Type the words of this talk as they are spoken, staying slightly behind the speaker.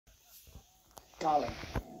Darling,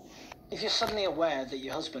 if you're suddenly aware that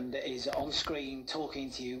your husband is on screen talking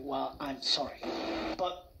to you, well, I'm sorry.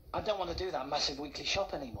 But I don't want to do that massive weekly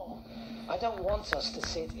shop anymore. I don't want us to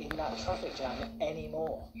sit in that traffic jam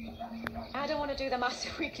anymore. I don't want to do the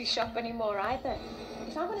massive weekly shop anymore either.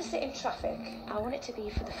 If I'm going to sit in traffic, I want it to be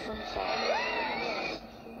for the fun fair.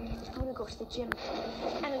 I want to go to the gym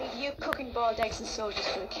and leave you cooking boiled eggs and soldiers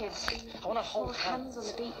for the kids. I want to hold hands on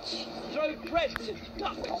the beach. Throw bread to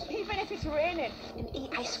ducks. Even if it's raining. And eat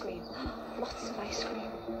ice cream. Lots of ice cream.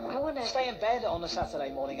 I want to... Stay in bed on a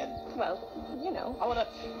Saturday morning and... Well, you know. I want to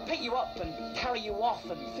pick you up and carry you off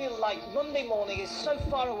and feel like Monday morning is so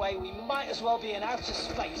far away we might as well be in outer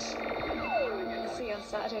space. I'll see you on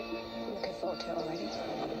Saturday. I'm looking forward to it already.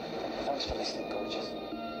 Thanks for listening, gorgeous.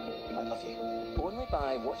 I love you. Only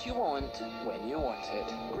buy what you want when you want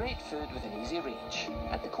it. Great food within easy reach.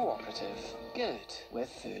 At the Co-operative. Good with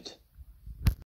food.